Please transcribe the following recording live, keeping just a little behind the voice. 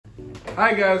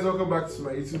Hi guys, welcome back to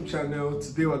my YouTube channel.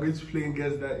 Today we're going to play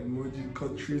Guess That Emoji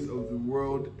Countries of the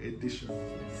World edition.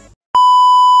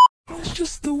 It's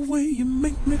just the way you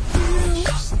make me feel.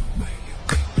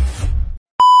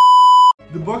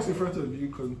 The box in front of you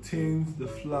contains the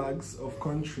flags of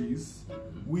countries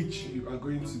which you are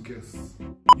going to guess.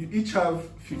 You each have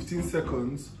 15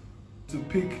 seconds to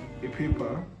pick a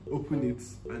paper, open it,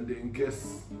 and then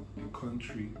guess the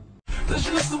country. That's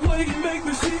just the way you make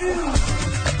me feel.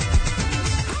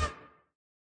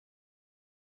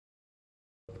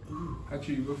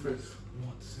 Hachi, you go first.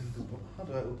 What's in the box? How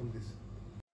do I open this?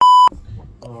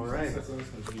 Alright. 15 seconds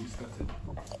has already started.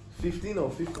 15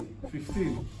 or 50?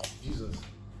 15. Jesus.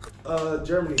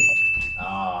 Germany.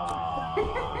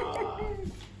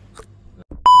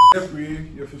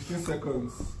 Diepreye, your 15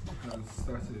 seconds has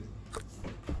started.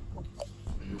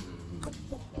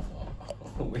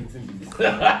 Waiting for this.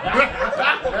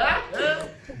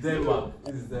 Denmark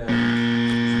is there.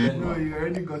 No, you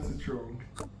already got it wrong.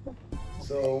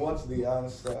 So what's the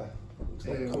answer? Looks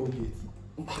like Colgate.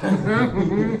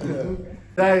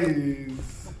 That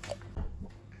is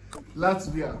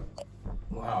Latvia.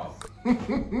 Wow.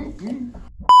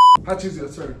 Hachi, is your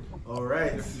turn.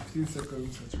 Alright. Your 15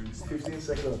 seconds has already started. 15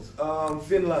 seconds.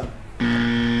 Finland.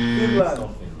 Finland.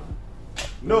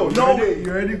 No, you Norway. You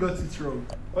already got it wrong.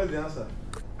 What's the answer?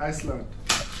 Iceland.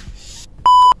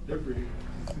 Diepreye,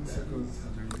 15 seconds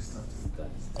has already started.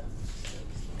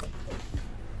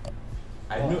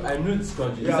 I know this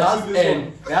country. Yeah, it has I've seen this N. one.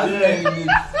 It has N in it.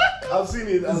 I've seen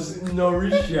it. I've It's seen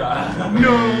Norwegia.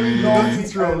 No, you got it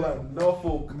Norfolk wrong. Island.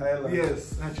 Norfolk Island. Yes,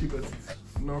 Hachi got it.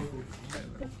 Norfolk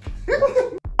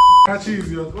Island. Hachi is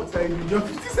yours. What are you doing? Your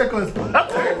 50 seconds. You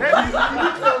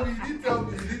didn't tell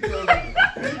me.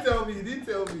 You didn't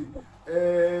tell me.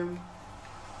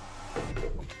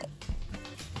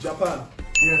 Japan.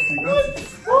 Yes, you got it.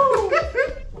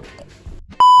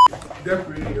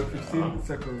 Diepreye, your 15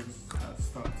 seconds has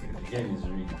started. Again, is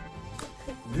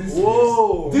rigged.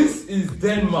 Whoa. This is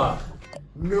Denmark.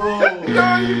 No. No, you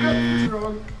got it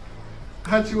wrong.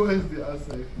 Hachi, what is the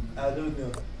answer? I don't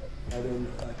know.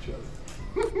 Actually.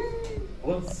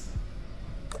 What's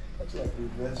It's like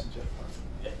reverse Japan.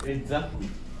 exactly?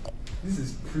 This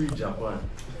is pre-Japan.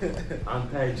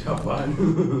 Anti-Japan.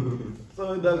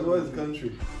 So that's what is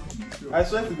country. I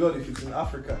swear to God, if it's in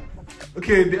Africa.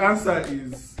 Okay, the answer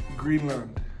is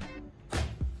Greenland.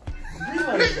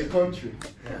 Greenland is a country.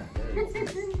 Yeah,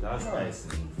 that's nice.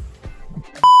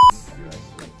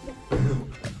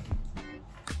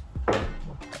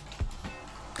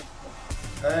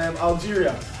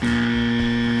 Algeria.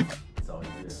 Saudi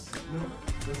Arabia. No.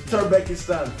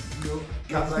 Turkmenistan. No.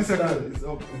 50 seconds is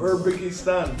up.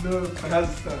 Uzbekistan. No,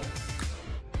 Kazakhstan.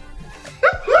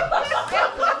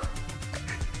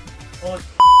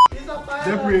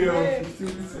 Diepreye, your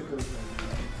 15 seconds.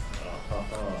 I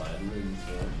know this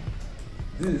one.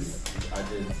 This is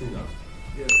Argentina.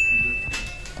 Yes,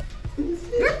 you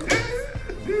got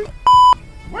it.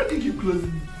 Why did you close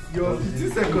your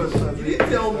 15 seconds? You didn't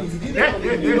tell me. You didn't tell me.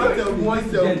 You didn't tell me. You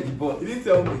didn't tell me. You didn't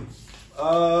tell me.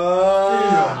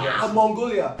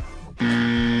 Mongolia.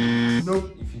 Nope.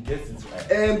 If you get it right.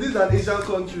 This is an Asian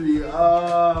country.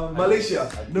 Malaysia.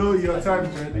 No, your time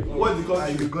is already up. What's the country?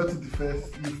 And you got it the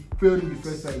first. You failed it the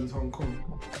first time. It's Hong Kong.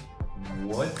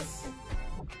 What?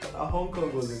 Hong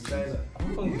Kong was in China.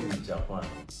 Hong Kong is in Japan.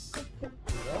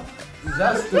 Is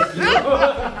that stupid?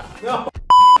 No.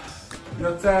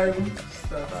 Your time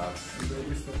starts. It's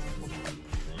already started.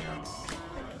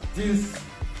 This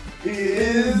is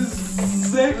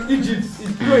Egypt.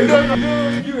 It's great. No.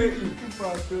 UAE.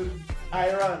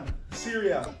 Iran.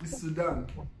 Syria. It's Sudan.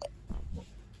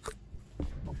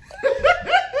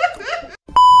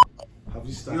 Have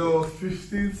you started? Your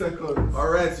 15 seconds.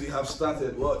 Alright, we have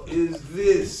started. What is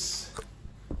this?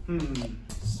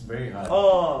 It's very hard.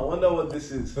 Oh, I wonder what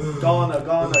this is. Ghana. You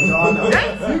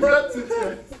got it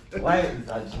right. Why is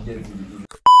that she getting to the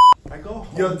I go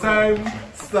home. Your time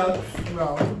starts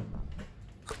now.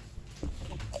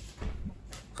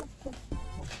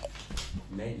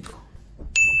 Mexico?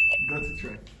 You got it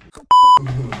right.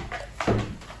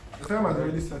 The time has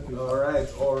already started.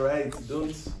 Alright.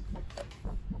 Don't.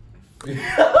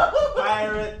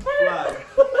 Pirate flag.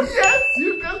 Yes,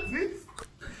 you got it.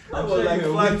 I was like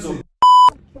flags of.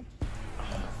 I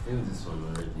feel this one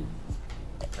already.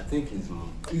 I think it's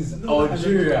No,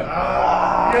 Algeria.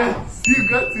 Yes, you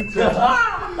got it right.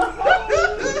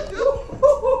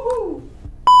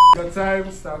 Your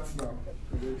time starts now.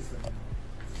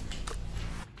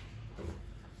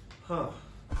 Huh.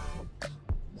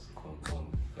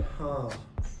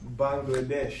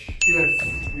 Bangladesh. Yes,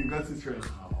 you got it right.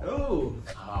 Oh.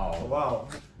 How? Wow.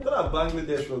 I thought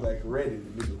Bangladesh was like red in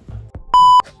the middle.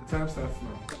 The time starts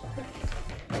now.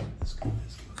 Let's go.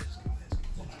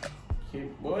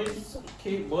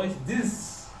 Okay, boys,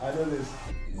 this I know this.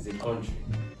 is a country.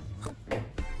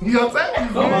 Your time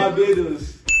is going.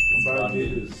 Barbados.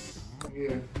 Barbados.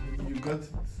 Yeah, you got it.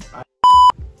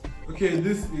 Okay,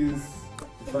 this is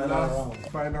the Final last round.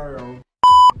 final round.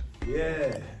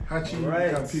 Yeah. Hachi,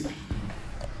 Right. you can pick.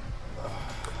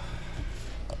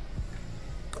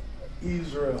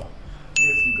 Israel.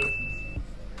 Yes, you got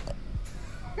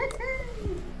it.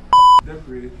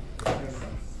 Diepreye. Yes.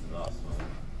 Last one.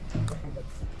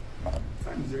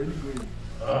 Time is already going.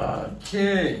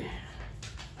 Okay.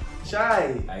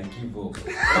 Chai. I give up.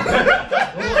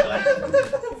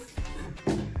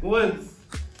 What?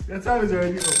 Your time is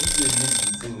already up. This is a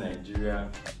mix between Nigeria,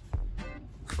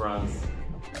 France,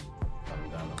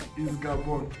 and Ghana. It's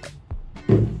Gabon.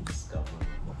 It's Gabon.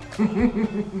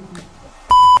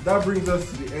 That brings us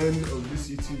to the end of this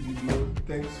YouTube video.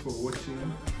 Thanks for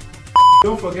watching.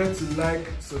 Don't forget to like,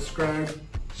 subscribe,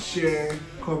 share,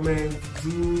 comment,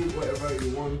 do whatever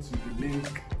you want with the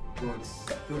link, but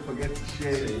don't forget to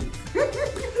share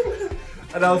it.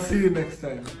 And I'll see you next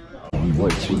time.